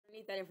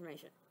underneath that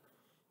information.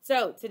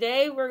 So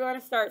today we're going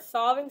to start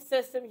solving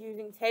systems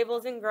using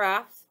tables and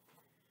graphs.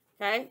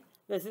 Okay,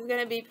 this is going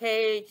to be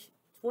page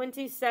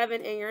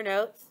 27 in your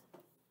notes.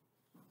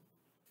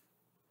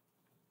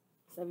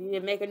 So if you need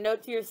to make a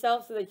note to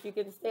yourself so that you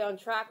can stay on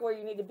track where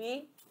you need to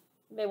be,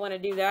 you may want to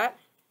do that.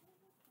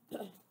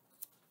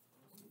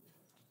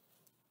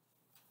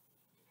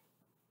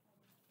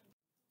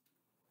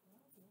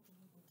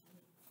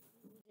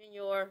 In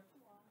your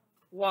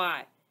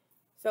y.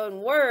 So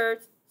in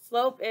words,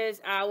 slope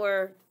is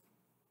our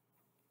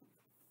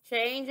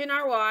change in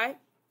our y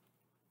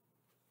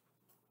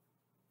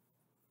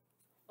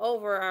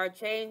over our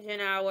change in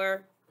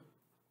our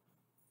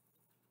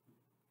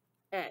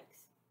x.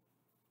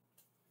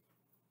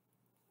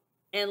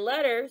 In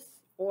letters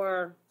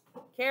or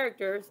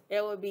characters,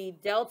 it would be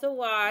delta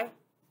y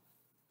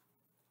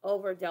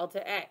over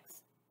delta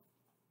x.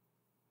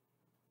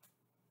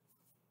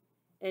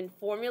 In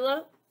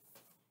formula,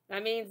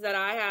 that means that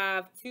I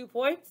have 2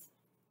 points.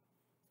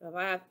 So if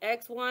I have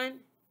x1,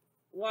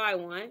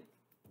 y1,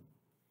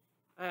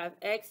 I have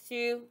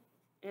x2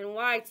 and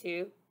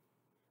y2,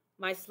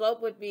 my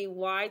slope would be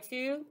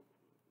y2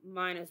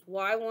 minus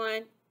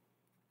y1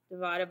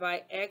 divided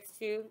by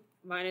x2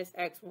 minus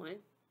x1.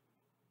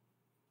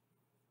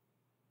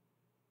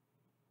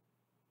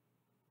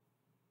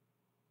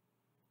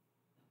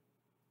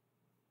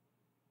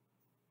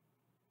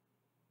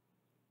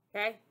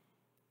 Okay?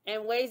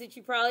 And ways that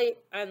you probably,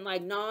 and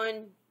like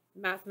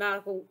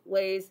non-mathematical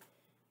ways,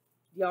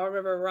 y'all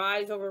remember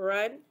rise over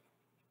run?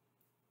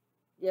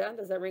 Yeah,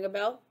 does that ring a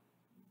bell?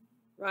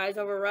 Rise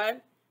over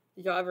run?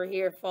 Did y'all ever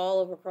hear fall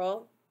over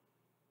crawl?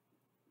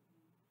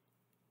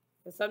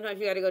 Because sometimes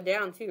you got to go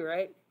down too,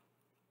 right?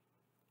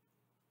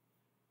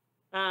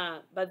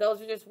 But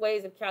those are just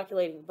ways of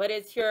calculating. But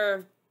it's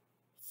your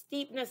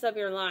steepness of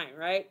your line,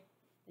 right?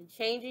 And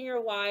changing your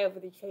y over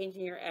the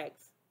changing your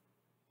x.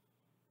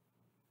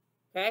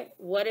 Okay,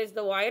 what is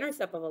the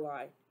y-intercept of a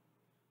line?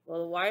 Well,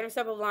 the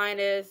y-intercept of a line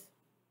is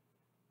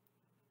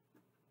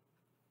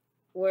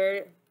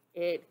where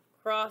it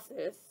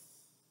crosses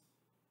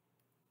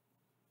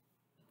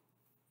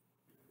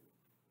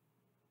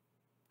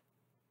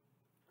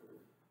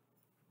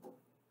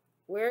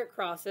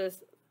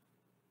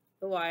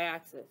the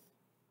y-axis.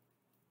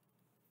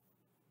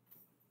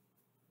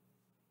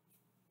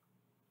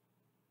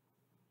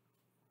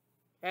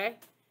 Okay,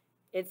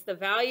 it's the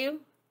value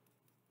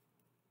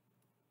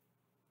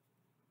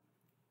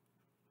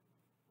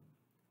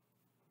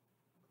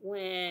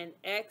when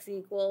x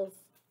equals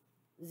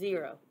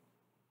 0.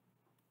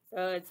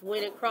 So it's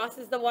when it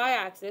crosses the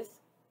y-axis.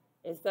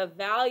 It's the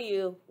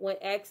value when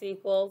x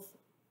equals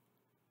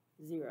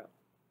 0.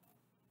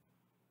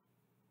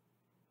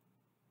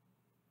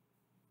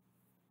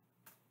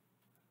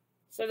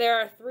 So there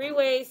are 3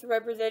 ways to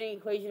represent an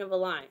equation of a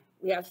line.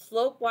 We have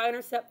slope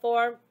y-intercept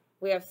form,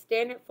 we have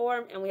standard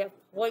form, and we have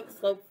point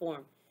slope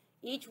form.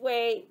 Each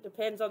way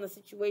depends on the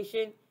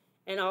situation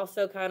and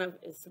also kind of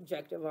is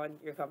subjective on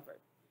your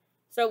comfort.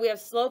 So we have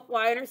slope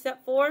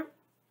y-intercept form,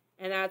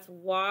 and that's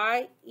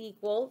y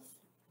equals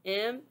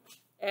mx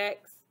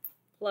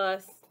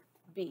plus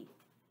b.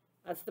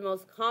 That's the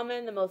most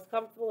common, the most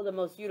comfortable, the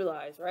most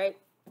utilized, right?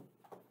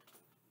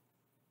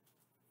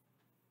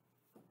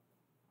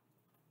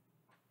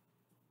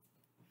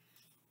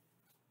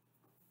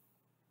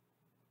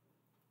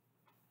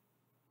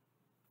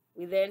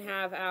 We then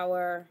have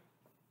our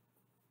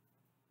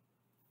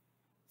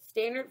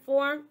standard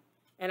form,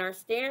 and our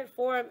standard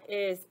form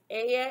is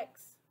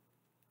ax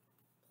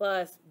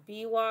plus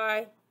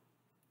by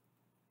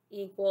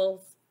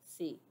equals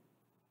c.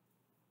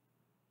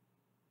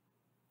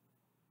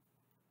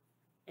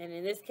 And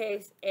in this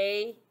case,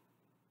 a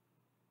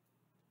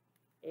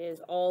is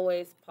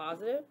always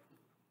positive.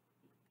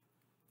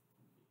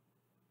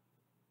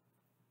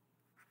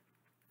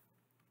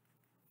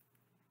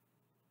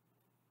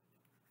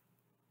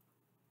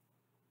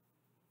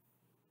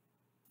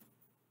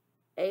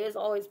 A is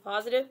always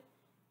positive.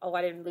 Oh,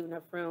 I didn't leave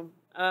enough room.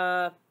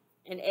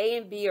 And A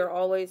and B are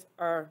always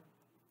are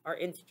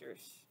integers.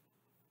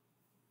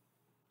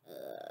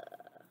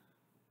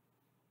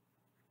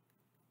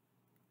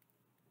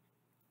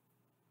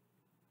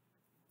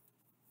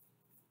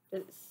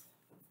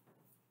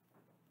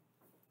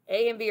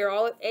 A and B are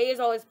always, A is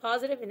always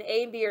positive, and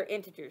A and B are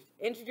integers.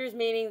 Integers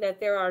meaning that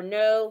there are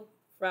no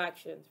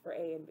fractions for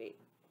A and B.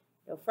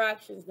 No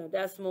fractions, no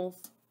decimals.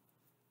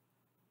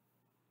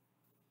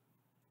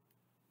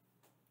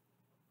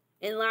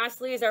 And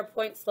lastly is our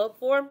point slope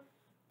form.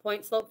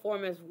 Point slope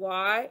form is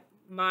y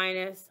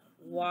minus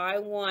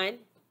y1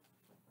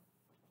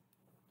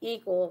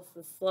 equals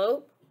the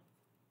slope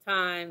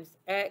times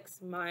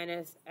x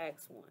minus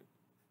x1.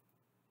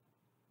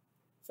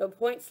 So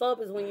point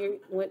slope is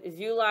is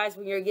utilized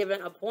when you're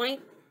given a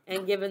point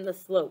and given the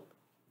slope.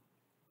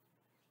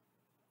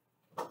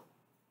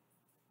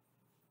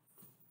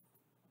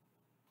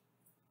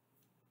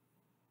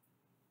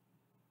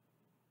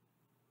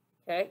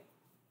 Okay,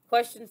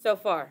 questions so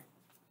far?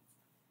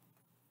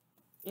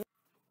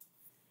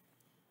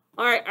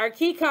 All right, our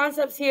key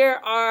concepts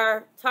here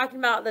are talking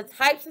about the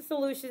types of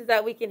solutions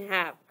that we can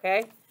have,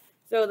 okay?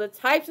 So the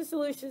types of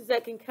solutions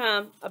that can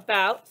come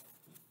about,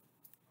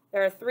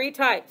 there are three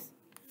types.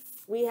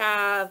 We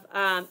have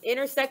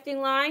intersecting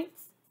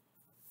lines,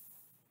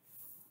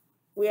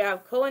 we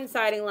have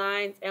coinciding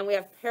lines, and we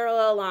have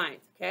parallel lines,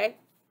 okay?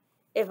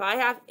 If I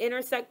have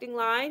intersecting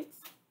lines,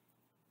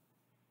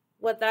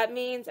 what that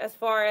means as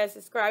far as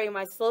describing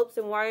my slopes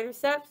and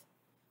y-intercepts,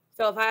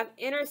 so if I have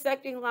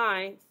intersecting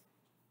lines,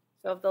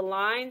 so if the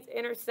lines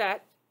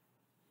intersect,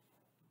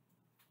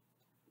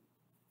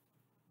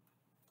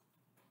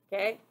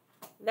 okay,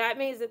 that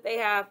means that they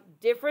have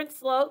different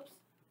slopes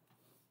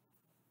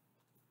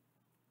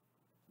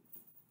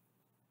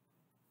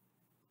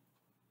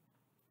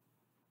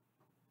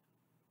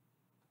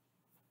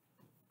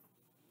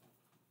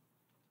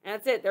and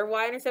that's it. Their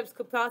y-intercepts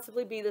could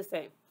possibly be the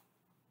same,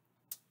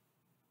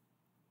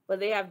 but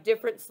they have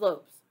different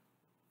slopes.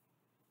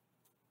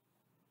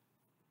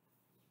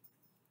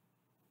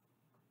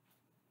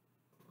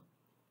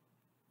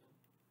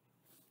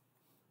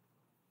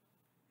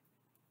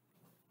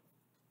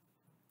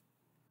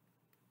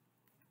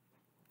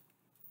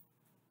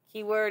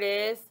 Keyword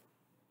is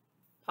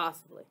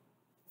possibly.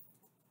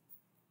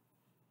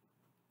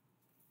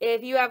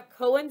 If you have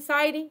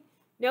coinciding,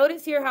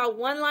 notice here how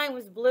one line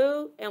was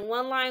blue and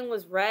one line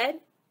was red.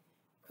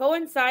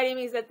 Coinciding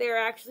means that they're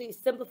actually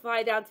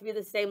simplified down to be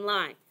the same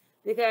line.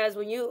 Because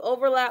when you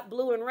overlap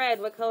blue and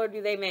red, what color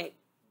do they make?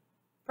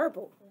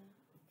 Purple.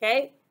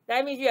 Okay?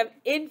 That means you have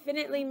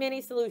infinitely many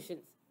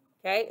solutions.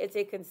 Okay? It's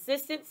a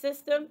consistent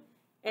system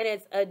and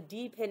it's a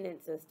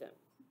dependent system.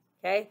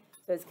 Okay?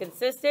 So it's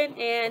consistent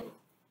and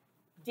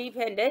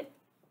dependent.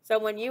 So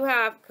when you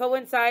have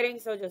coinciding,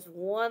 so just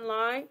one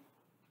line,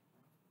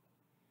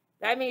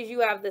 that means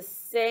you have the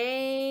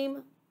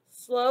same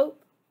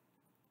slope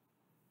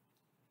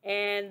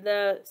and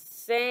the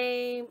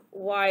same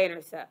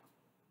y-intercept.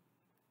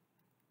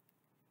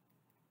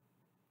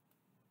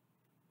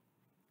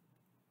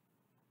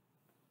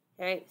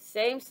 Okay,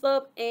 same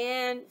slope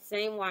and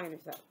same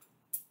y-intercept.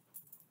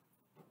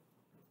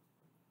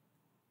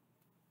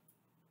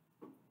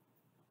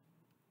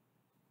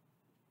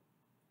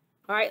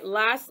 All right,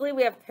 lastly,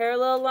 we have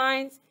parallel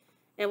lines.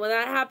 And when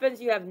that happens,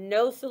 you have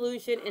no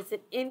solution. It's an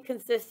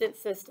inconsistent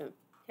system,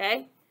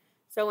 okay?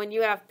 So when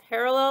you have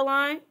parallel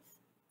lines,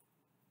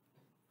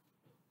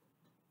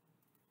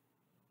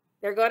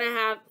 they're going to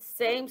have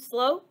same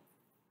slope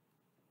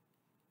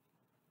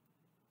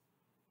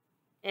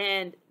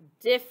and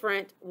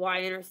different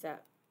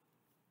y-intercept.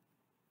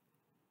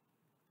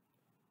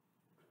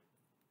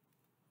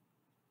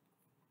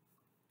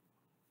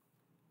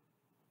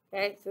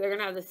 Okay, so they're going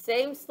to have the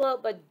same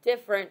slope but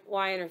different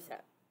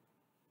y-intercept.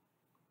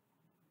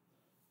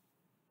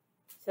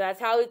 So that's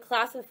how we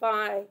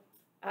classify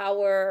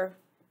our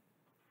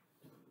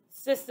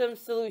system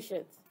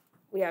solutions.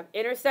 We have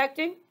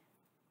intersecting,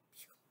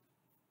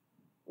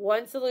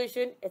 one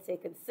solution, it's a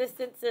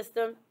consistent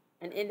system,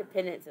 an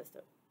independent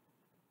system.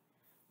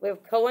 We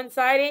have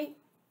coinciding,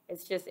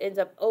 it just ends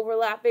up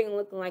overlapping and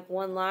looking like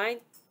one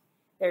line.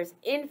 There's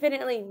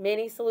infinitely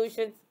many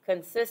solutions,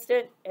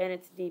 consistent, and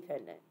it's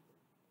dependent.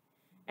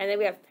 And then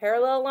we have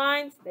parallel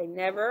lines, they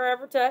never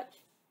ever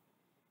touch,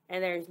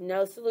 and there's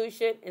no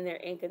solution, and they're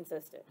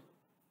inconsistent.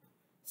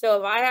 So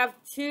if I have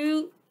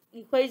two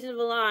equations of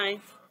a line,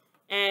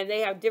 and they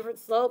have different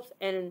slopes,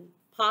 and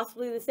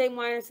possibly the same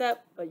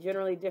y-intercept, but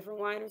generally different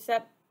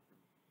y-intercept,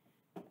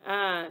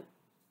 then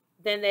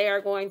they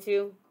are going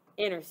to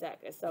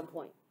intersect at some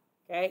point,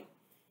 okay?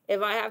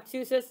 If I have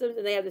two systems,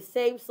 and they have the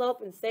same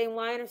slope and same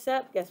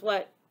y-intercept, guess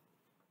what?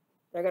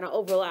 They're going to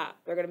overlap.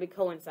 They're going to be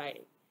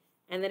coinciding.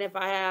 And then if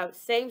I have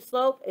same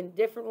slope and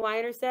different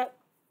y-intercept,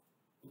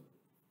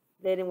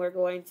 then we're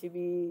going to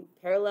be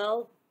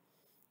parallel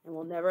and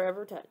we'll never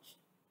ever touch.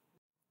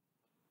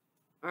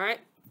 All right?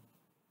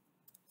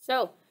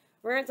 So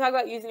we're going to talk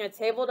about using a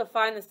table to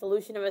find the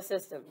solution of a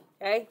system,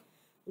 okay?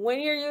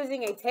 When you're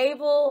using a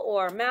table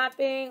or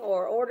mapping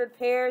or ordered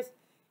pairs,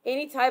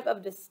 any type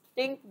of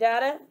distinct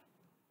data,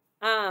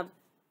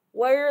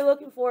 what you're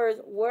looking for is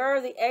where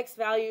are the x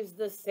values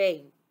the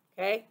same,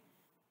 okay?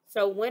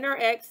 So when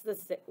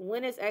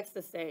is x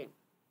the same?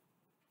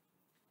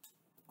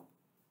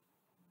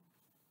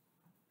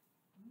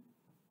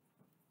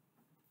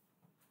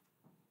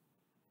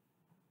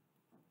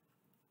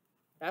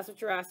 That's what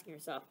you're asking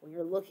yourself. When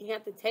you're looking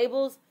at the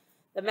tables,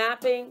 the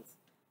mappings,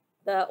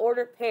 the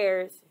ordered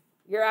pairs,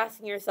 you're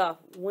asking yourself,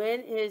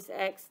 when is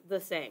x the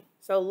same?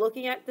 So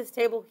looking at this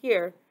table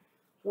here,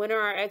 when are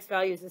our x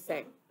values the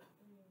same?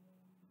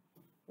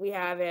 We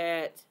have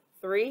it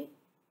 3.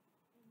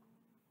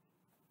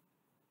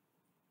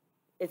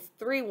 It's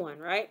 3, 1,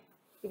 right?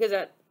 Because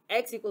at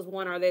x equals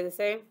 1, are they the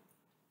same?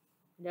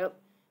 Nope.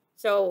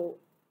 So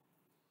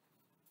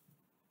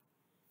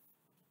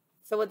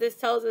what this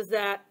tells us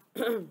that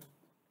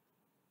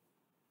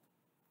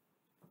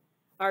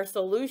our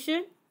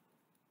solution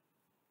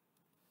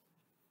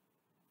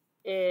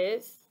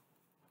is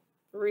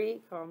 3,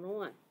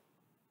 1.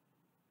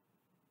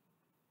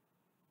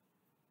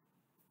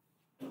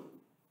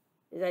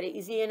 Is that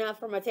easy enough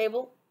for my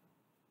table?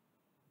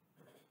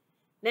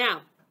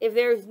 Now, if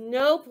there's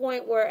no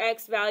point where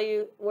x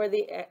value, where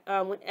the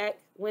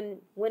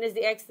when is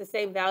the x the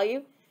same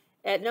value?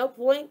 At no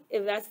point,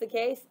 if that's the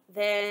case,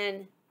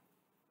 then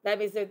that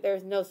means that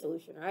there's no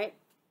solution, right?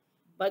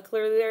 But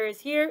clearly there is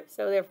here,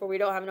 so therefore we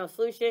don't have no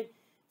solution.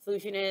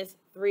 Solution is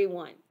 3,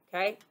 1,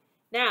 okay?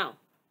 Now,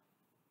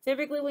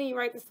 typically when you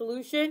write the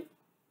solution,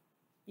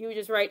 you would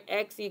just write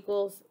x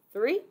equals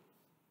 3.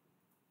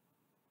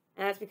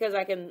 And that's because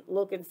I can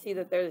look and see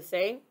that they're the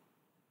same.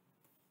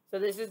 So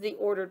this is the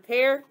ordered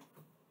pair.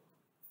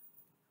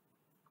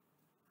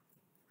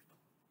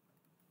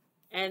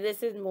 And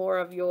this is more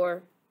of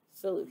your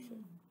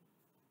solution.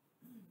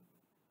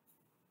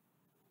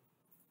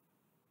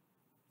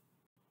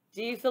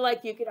 Do you feel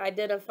like you could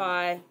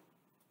identify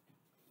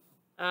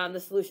the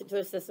solution to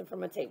a system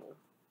from a table?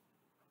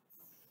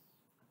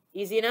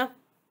 Easy enough?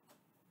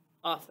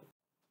 Awesome.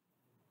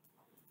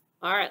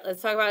 All right,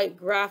 let's talk about it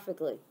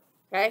graphically,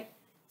 okay?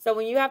 So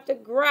when you have to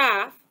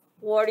graph,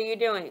 what are you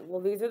doing?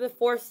 Well, these are the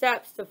 4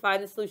 steps to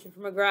find the solution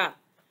from a graph.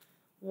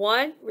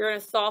 1, we're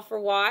going to solve for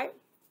y.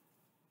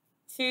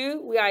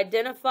 2, we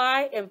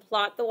identify and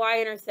plot the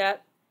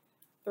y-intercept.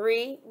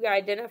 3, we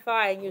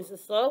identify and use the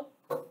slope.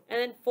 And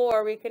then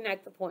 4, we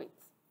connect the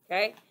points,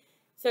 okay?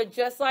 So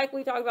just like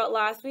we talked about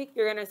last week,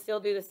 you're going to still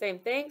do the same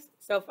things.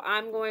 So if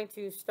I'm going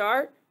to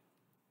start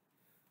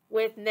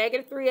with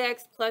negative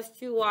 3x plus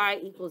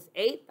 2y equals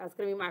 8, that's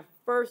going to be my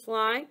first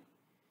line.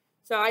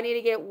 So I need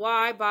to get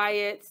y by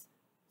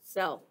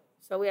itself.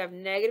 So we have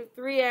negative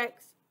 3x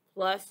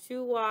plus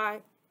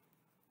 2y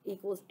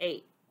equals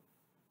 8.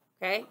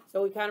 Okay,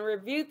 so we kind of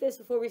reviewed this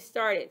before we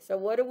started. So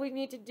what do we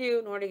need to do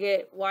in order to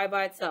get y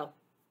by itself?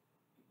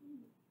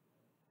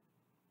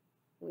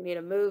 We need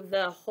to move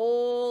the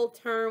whole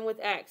term with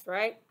x,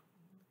 right?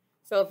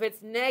 So if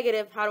it's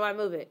negative, how do I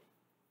move it?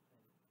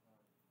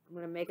 I'm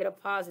going to make it a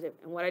positive.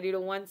 And what I do to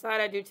one side,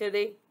 I do to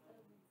the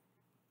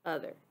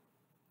other.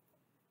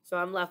 So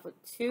I'm left with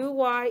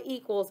 2y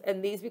equals,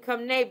 and these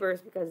become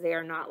neighbors because they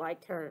are not like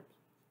terms.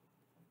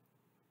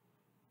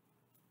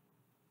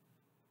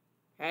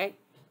 Okay?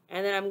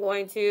 And then I'm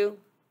going to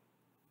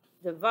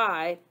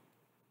divide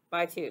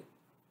by 2.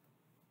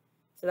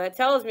 So that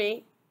tells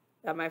me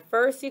that my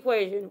first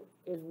equation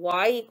is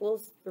y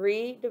equals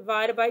 3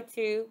 divided by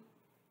 2,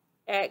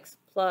 x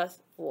plus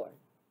 4.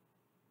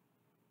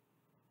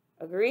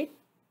 Agreed?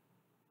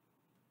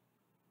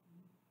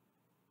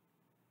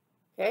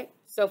 Okay,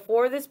 so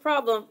for this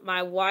problem,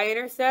 my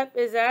y-intercept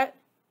is at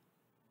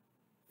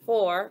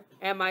 4,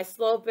 and my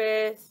slope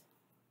is,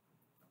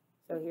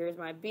 so here's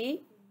my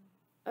b.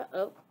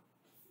 Uh-oh.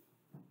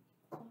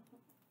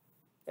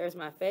 There's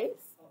my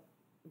face.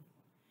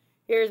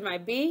 Here's my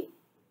b.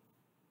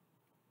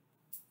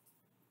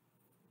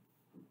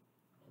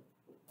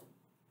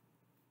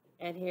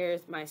 And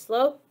here's my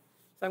slope.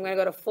 So I'm going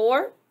to go to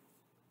 4.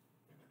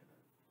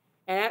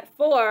 And at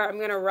 4, I'm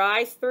going to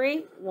rise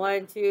 3.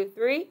 1, 2,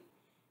 3.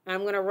 And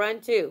I'm going to run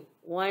 2.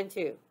 1,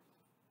 2.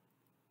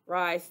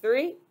 Rise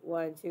 3.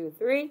 1, 2,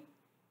 3.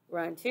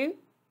 Run 2.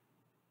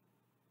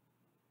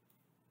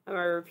 I'm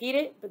going to repeat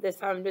it, but this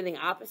time I'm doing the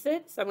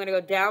opposite. So I'm going to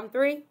go down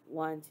 3.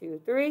 1, 2,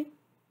 3.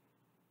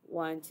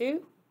 1,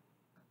 2.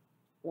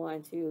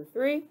 1, 2,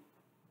 3.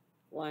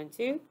 1,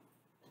 2.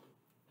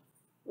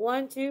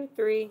 1, 2,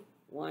 3.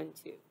 1,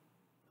 2.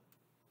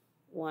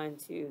 1,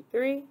 2,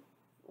 3.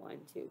 1,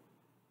 2.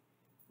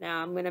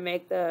 Now I'm going to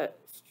make the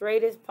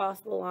straightest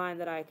possible line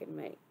that I can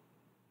make.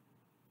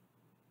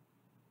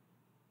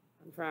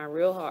 I'm trying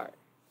real hard.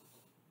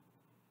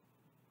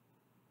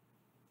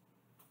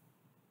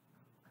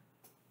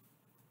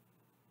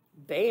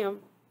 Bam.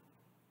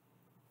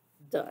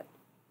 Done.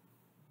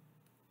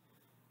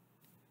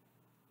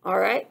 All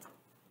right.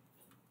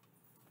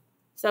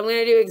 So I'm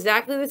going to do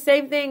exactly the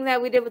same thing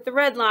that we did with the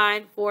red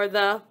line for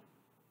the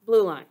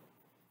blue line.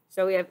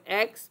 So we have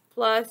x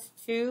plus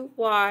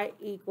 2y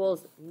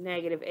equals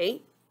negative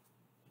 8.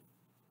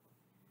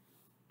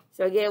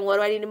 So again, what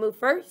do I need to move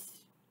first?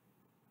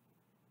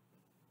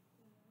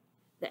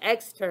 The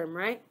x term,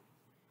 right?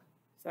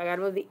 So I got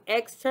to move the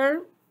x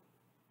term.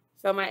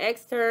 So my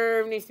x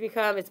term needs to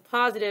become, it's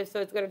positive, so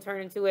it's going to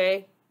turn into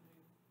a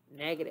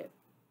negative.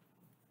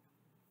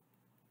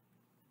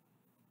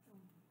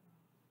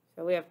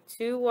 So we have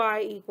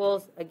 2y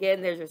equals,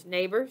 again, there's just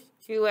neighbors,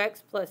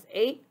 2x plus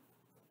 8.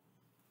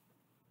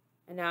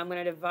 And now I'm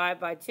going to divide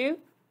by 2.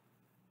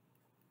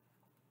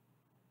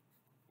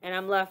 And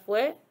I'm left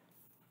with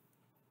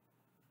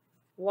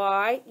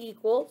y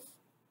equals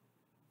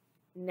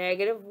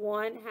negative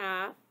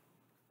 1/2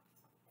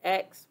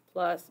 x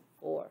plus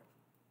 4.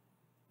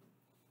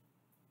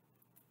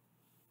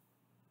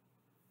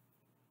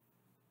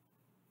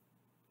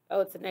 Oh,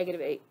 it's a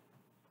negative 8.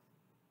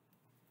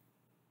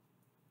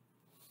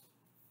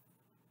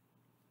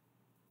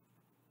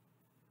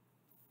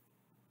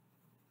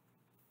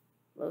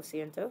 Lo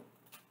siento.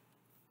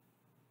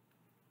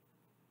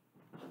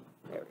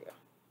 There we go.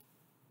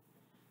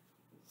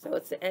 So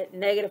it's at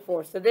negative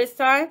 4. So this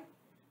time,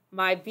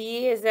 my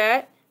b is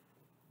at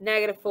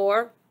negative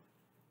 4,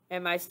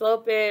 And my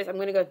slope is, I'm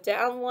going to go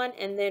down 1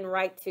 and then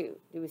right 2.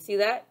 Do we see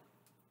that?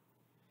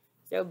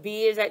 So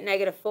b is at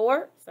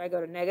 -4. So I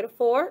go to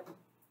 -4.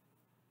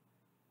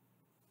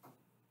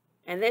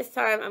 And this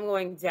time I'm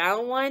going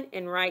down 1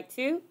 and right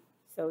 2.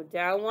 So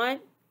down 1,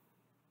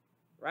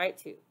 right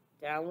 2.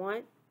 Down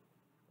 1,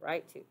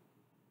 right 2.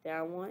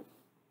 Down 1,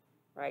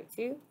 right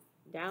 2.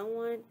 Down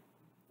 1,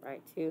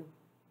 right 2.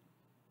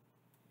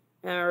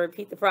 And I'll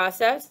repeat the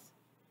process.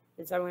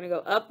 This time I'm going to go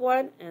up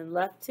 1 and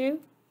left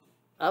 2.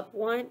 Up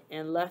 1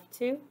 and left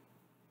 2.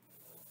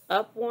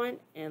 Up 1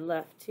 and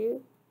left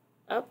 2.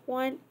 Up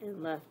 1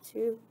 and left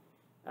 2.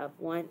 Up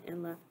 1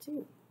 and left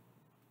 2.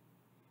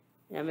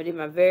 And I'm going to do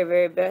my very,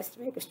 very best to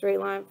make a straight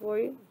line for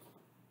you.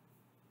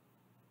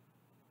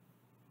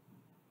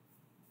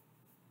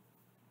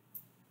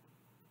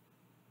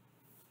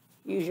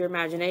 Use your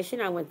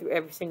imagination. I went through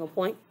every single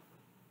point.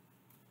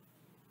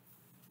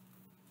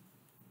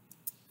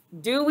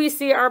 Do we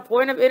see our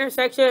point of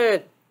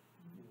intersection?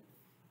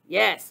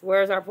 Yes.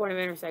 Where's our point of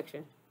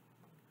intersection?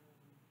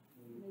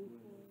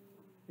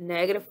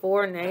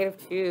 -4,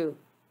 -2.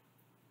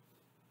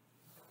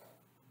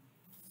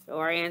 So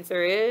our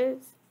answer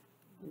is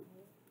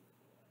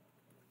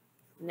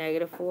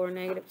 -4,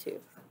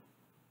 -2.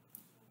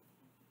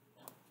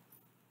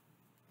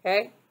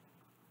 Okay?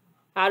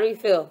 How do you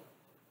feel?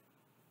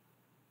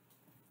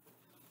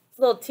 It's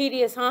a little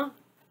tedious, huh?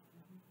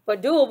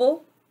 But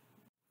doable.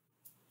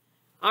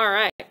 All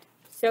right.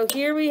 So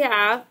here we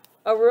have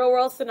a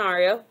real-world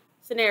scenario,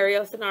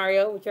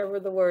 whichever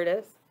the word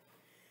is.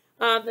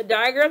 The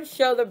diagrams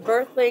show the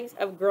birth lengths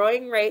of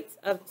growing rates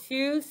of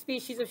 2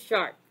 species of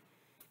shark.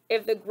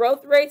 If the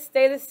growth rates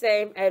stay the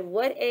same, at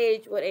what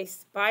age would a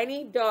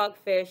spiny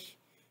dogfish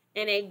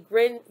and a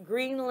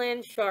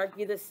Greenland shark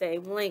be the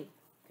same length?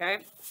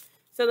 Okay?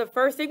 So the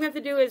first thing we have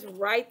to do is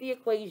write the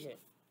equation.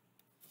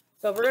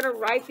 So if we're going to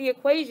write the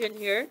equation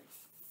here,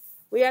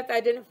 we have to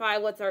identify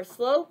what's our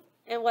slope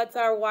and what's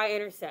our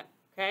y-intercept.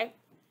 Okay?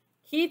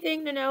 Key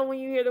thing to know when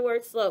you hear the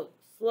word slope.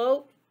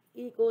 Slope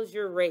equals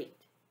your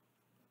rate.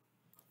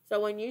 So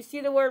when you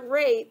see the word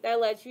rate, that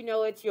lets you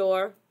know it's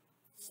your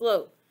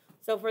slope.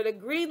 So for the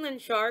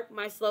Greenland shark,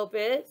 my slope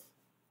is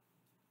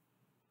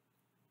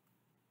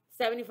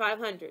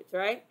 7,500,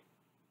 right?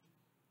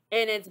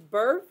 And it's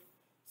birth.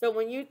 So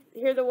when you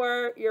hear the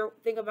word,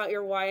 think about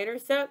your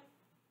y-intercept,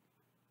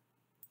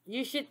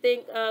 you should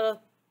think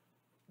of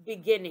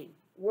beginning.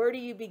 Where do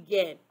you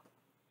begin?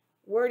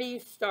 Where do you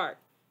start?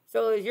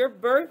 So is your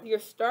birth your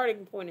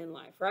starting point in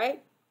life,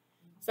 right?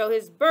 So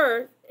his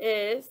birth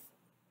is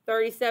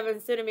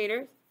 37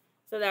 centimeters.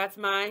 So that's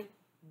my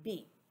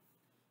B.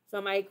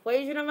 So my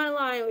equation of my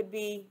line would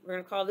be, we're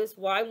going to call this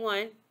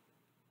y1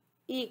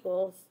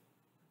 equals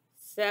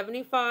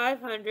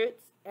 7,500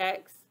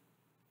 x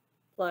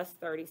plus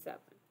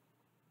 37.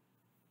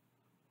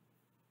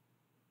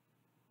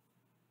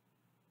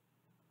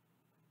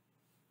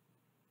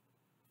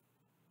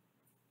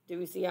 Do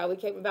we see how we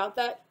came about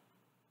that?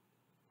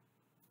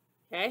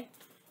 Okay.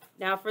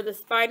 Now for the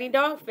spiny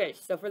dogfish.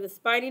 So for the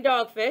spiny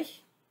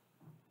dogfish,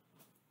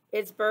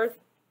 its birth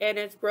and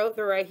its growth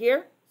are right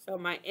here. So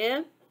my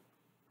M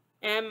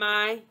and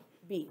my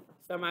B.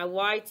 So my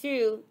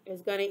y2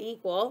 is going to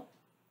equal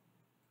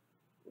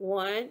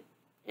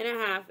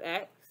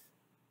 1.5x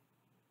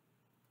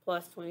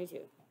plus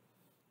 22.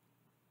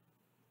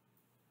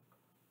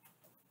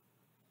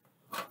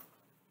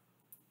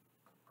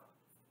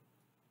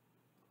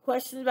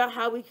 Questions about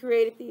how we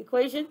created the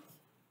equations?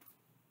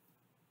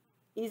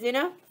 Easy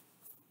enough?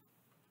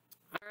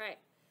 All right.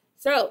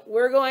 So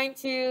we're going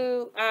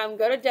to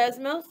go to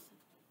Desmos.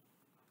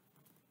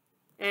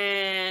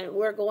 And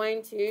we're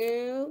going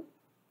to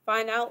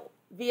find out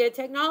via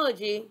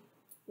technology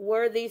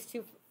where these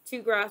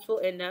two graphs will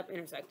end up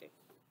intersecting.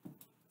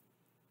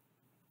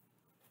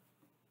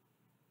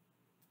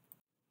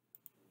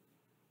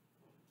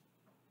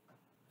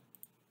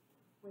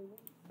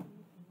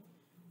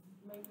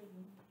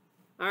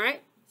 All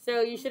right,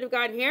 so you should have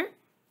gotten here.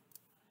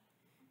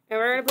 And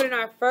we're going to put in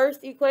our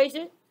first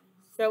equation.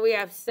 So we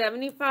have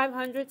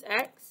 7,500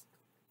 x.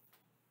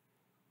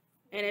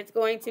 And it's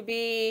going to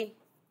be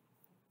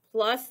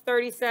plus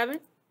 37.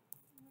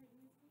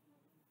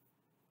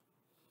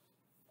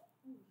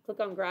 Click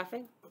on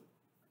graphing.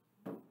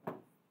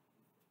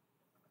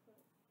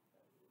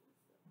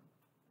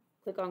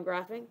 Click on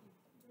graphing.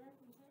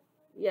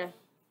 Yeah.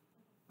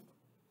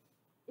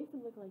 It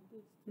can look like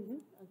this. Mm-hmm.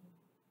 Okay.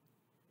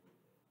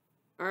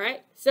 All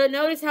right. So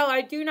notice how I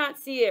do not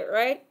see it,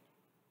 right?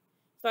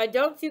 So I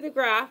don't see the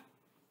graph,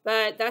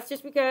 but that's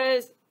just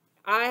because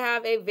I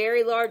have a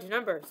very large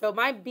number. So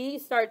my B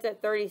starts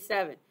at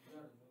 37.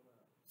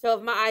 So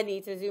if I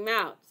need to zoom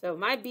out. So if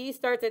my B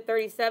starts at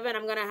 37,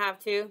 I'm going to have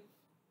to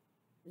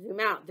zoom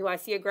out. Do I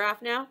see a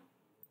graph now?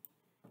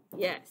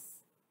 Yes.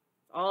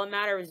 It's all a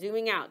matter of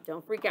zooming out.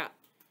 Don't freak out.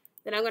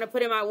 Then I'm going to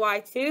put in my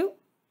y2.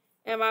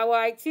 And my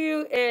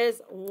y2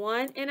 is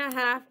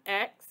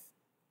 1.5x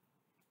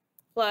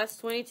plus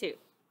 22.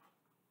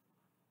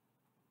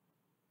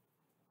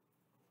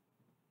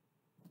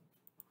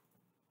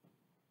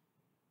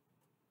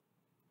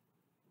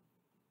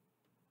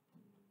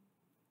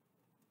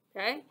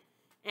 Okay?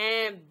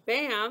 And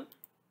bam,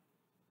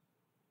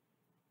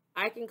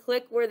 I can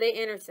click where they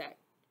intersect.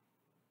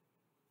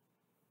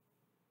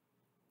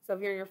 So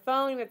if you're on your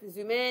phone, you have to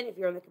zoom in. If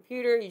you're on the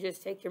computer, you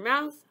just take your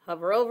mouse,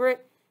 hover over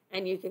it,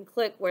 and you can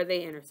click where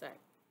they intersect.